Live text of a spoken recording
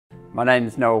My name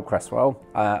is Noel Cresswell.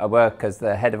 I work as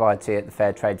the Head of IT at the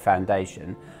Fairtrade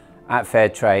Foundation. At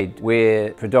Fairtrade,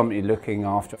 we're predominantly looking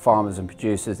after farmers and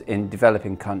producers in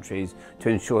developing countries to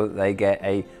ensure that they get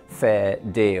a fair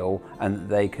deal and that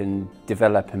they can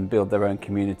develop and build their own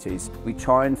communities. We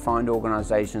try and find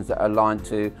organisations that are aligned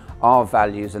to our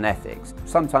values and ethics.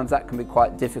 Sometimes that can be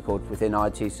quite difficult within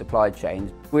IT supply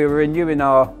chains. We were renewing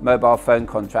our mobile phone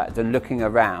contract and looking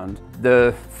around.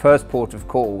 The first port of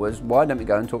call was, why don't we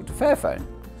go and talk to Fairphone?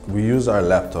 We use our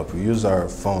laptop, we use our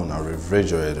phone, our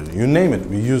refrigerator, you name it,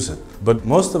 we use it. But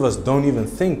most of us don't even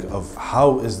think of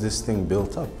how is this thing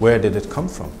built up? Where did it come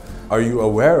from? Are you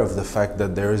aware of the fact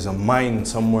that there is a mine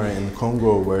somewhere in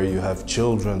Congo where you have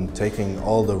children taking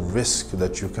all the risk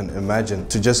that you can imagine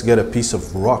to just get a piece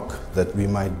of rock that we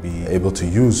might be able to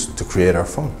use to create our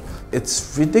phone?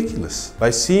 It's ridiculous.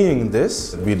 By seeing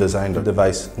this, we designed a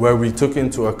device where we took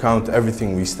into account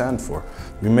everything we stand for.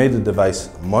 We made the device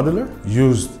modular,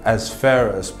 used as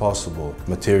fair as possible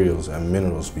materials and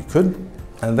minerals we could,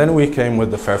 and then we came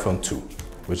with the Fairphone 2,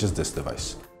 which is this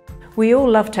device. We all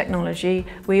love technology,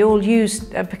 we all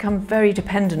become very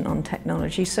dependent on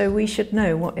technology, so we should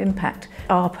know what impact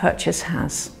our purchase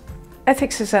has.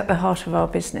 Ethics is at the heart of our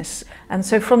business, and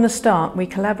so from the start we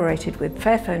collaborated with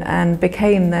Fairphone and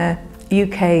became their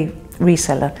UK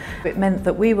reseller. It meant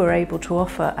that we were able to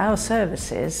offer our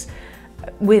services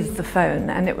with the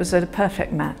phone, and it was a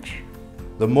perfect match.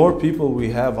 The more people we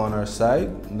have on our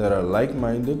side that are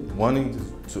like-minded, wanting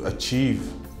to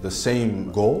achieve the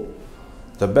same goal,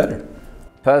 the better.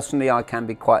 Personally, I can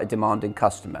be quite a demanding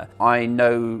customer. I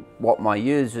know what my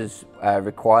users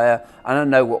require, and I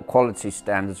know what quality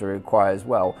standards are required as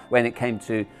well. When it came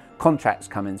to contracts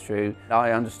coming through, I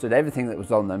understood everything that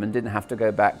was on them and didn't have to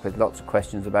go back with lots of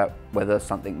questions about whether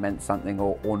something meant something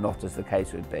or not, as the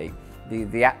case would be.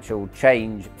 The actual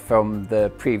change from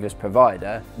the previous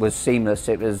provider was seamless.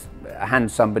 It was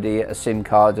hand somebody a SIM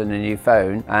card and a new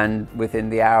phone, and within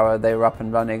the hour they were up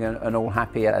and running and all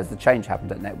happy as the change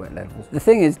happened at network levels. The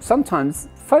thing is, sometimes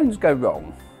phones go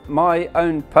wrong. My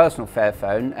own personal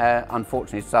Fairphone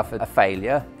unfortunately suffered a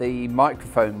failure. The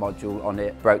microphone module on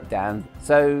it broke down,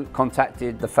 so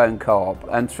contacted the phone co-op,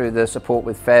 and through the support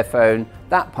with Fairphone,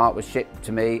 that part was shipped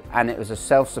to me, and it was a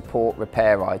self-support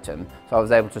repair item. So I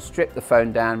was able to strip the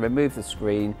phone down, remove the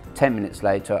screen. 10 minutes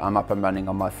later, I'm up and running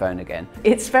on my phone again.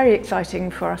 It's very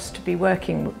exciting for us to be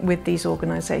working with these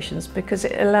organisations because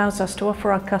it allows us to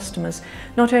offer our customers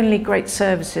not only great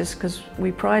services, because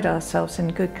we pride ourselves in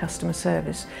good customer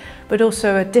service, but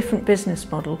also a different business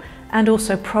model and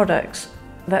also products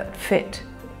that fit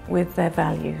with their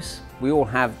values. We all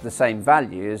have the same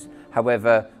values,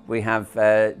 however we have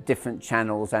different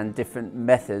channels and different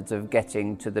methods of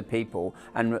getting to the people,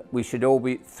 and we should all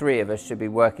be, three of us should be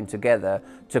working together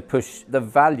to push the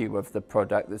value of the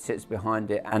product that sits behind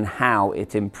it and how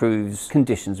it improves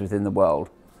conditions within the world.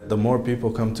 The more people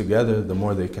come together, the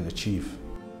more they can achieve.